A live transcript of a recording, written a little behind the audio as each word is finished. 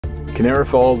Kanarra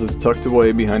Falls is tucked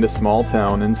away behind a small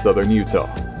town in southern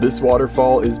Utah. This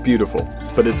waterfall is beautiful,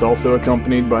 but it's also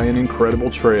accompanied by an incredible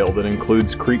trail that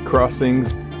includes creek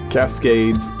crossings,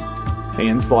 cascades,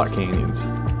 and slot canyons,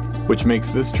 which makes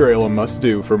this trail a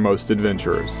must-do for most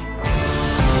adventurers.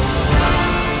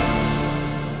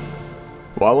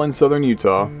 While in southern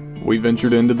Utah, we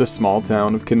ventured into the small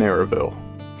town of Kanarraville.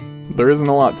 There isn't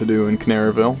a lot to do in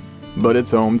Kanarraville, but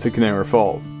it's home to Kanarra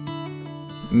Falls.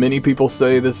 Many people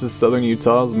say this is southern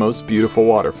Utah's most beautiful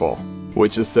waterfall,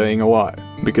 which is saying a lot,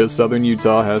 because southern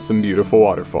Utah has some beautiful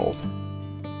waterfalls.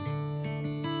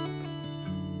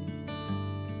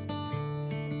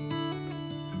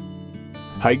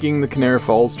 Hiking the Kanarra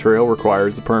Falls Trail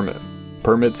requires a permit.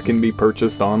 Permits can be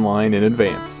purchased online in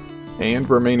advance, and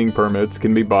remaining permits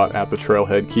can be bought at the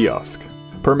trailhead kiosk.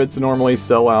 Permits normally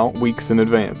sell out weeks in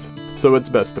advance, so it's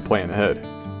best to plan ahead.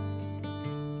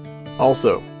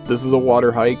 Also, this is a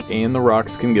water hike and the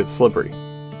rocks can get slippery,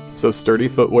 so sturdy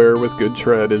footwear with good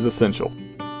tread is essential.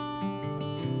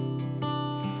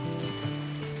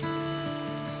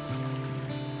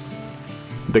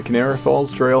 The Kanarra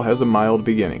Falls Trail has a mild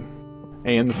beginning,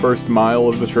 and the first mile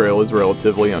of the trail is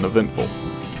relatively uneventful.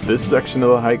 This section of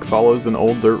the hike follows an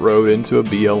old dirt road into a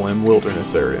BLM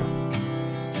wilderness area.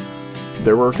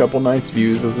 There were a couple nice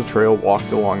views as the trail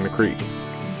walked along the creek,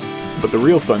 but the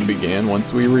real fun began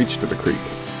once we reached the creek.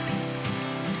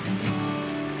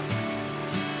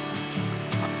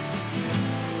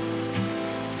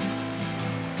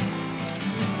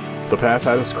 The path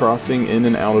had us crossing in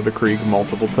and out of the creek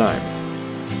multiple times,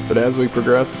 but as we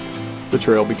progressed, the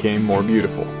trail became more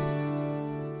beautiful.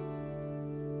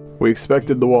 We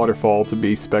expected the waterfall to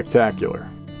be spectacular,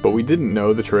 but we didn't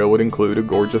know the trail would include a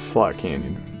gorgeous slot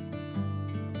canyon.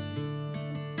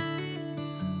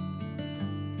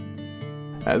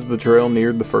 As the trail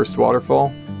neared the first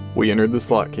waterfall, we entered the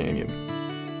slot canyon.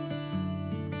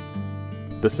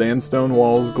 The sandstone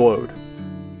walls glowed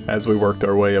as we worked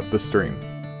our way up the stream.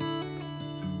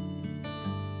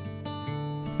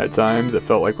 At times, it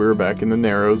felt like we were back in the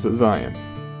Narrows at Zion.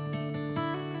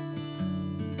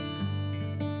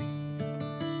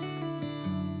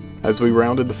 As we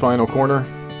rounded the final corner,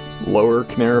 Lower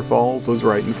Kanarra Falls was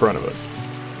right in front of us.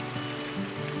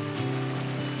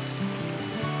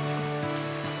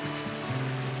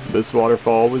 This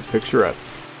waterfall was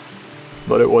picturesque,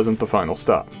 but it wasn't the final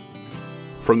stop.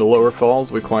 From the lower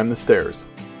falls, we climbed the stairs.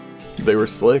 They were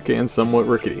slick and somewhat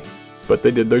rickety, but they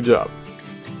did their job.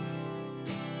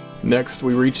 Next,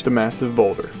 we reached a massive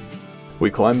boulder. We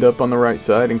climbed up on the right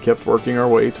side and kept working our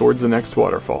way towards the next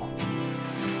waterfall.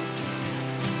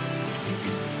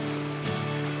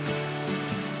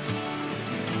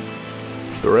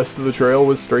 The rest of the trail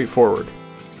was straightforward,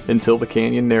 until the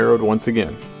canyon narrowed once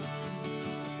again.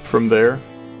 From there,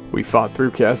 we fought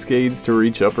through cascades to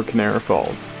reach Upper Kanarra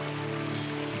Falls.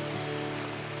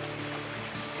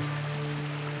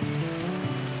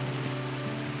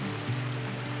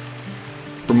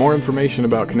 For more information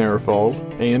about Kanarra Falls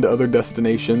and other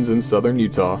destinations in southern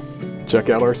Utah, check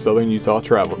out our Southern Utah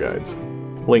travel guides,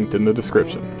 linked in the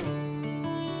description.